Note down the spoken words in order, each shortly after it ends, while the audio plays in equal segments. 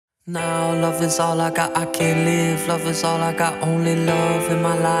Now love is all I got, I can't live. Love is all I got, only love in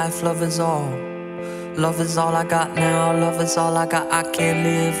my life. Love is all. Love is all I got now, love is all I got, I can't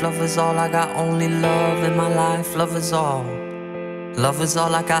live. Love is all I got, only love in my life. Love is all. Love is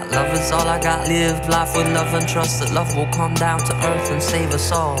all I got, love is all I got. Live life with love and trust that love will come down to earth and save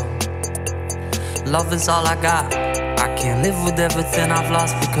us all. Love is all I got, I can't live with everything I've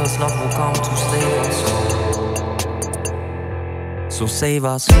lost, because love will come to save us all. So save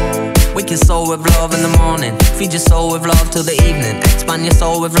our soul. Wake your soul with love in the morning, feed your soul with love till the evening, expand your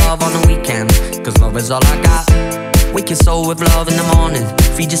soul with love on the weekend, cause love is all I got. Wake your soul with love in the morning,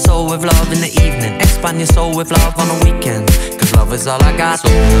 feed your soul with love in the evening, expand your soul with love on the weekend, cause love is all I got.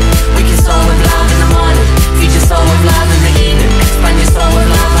 So wake your soul with love in the morning, feed your soul with love in the evening, expand your soul with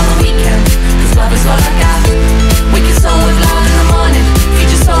love on the weekend, cause love is all I got. Wake your soul with love in the morning,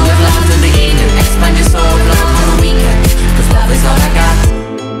 feed your soul with love in the evening, expand your soul with love on the weekend, cause love is all I got.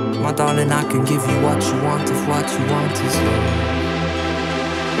 My darling, I can give you what you want if what you want is love.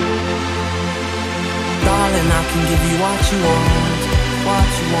 Darling, I can give you what you want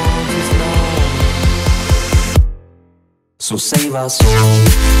is love. So save our soul.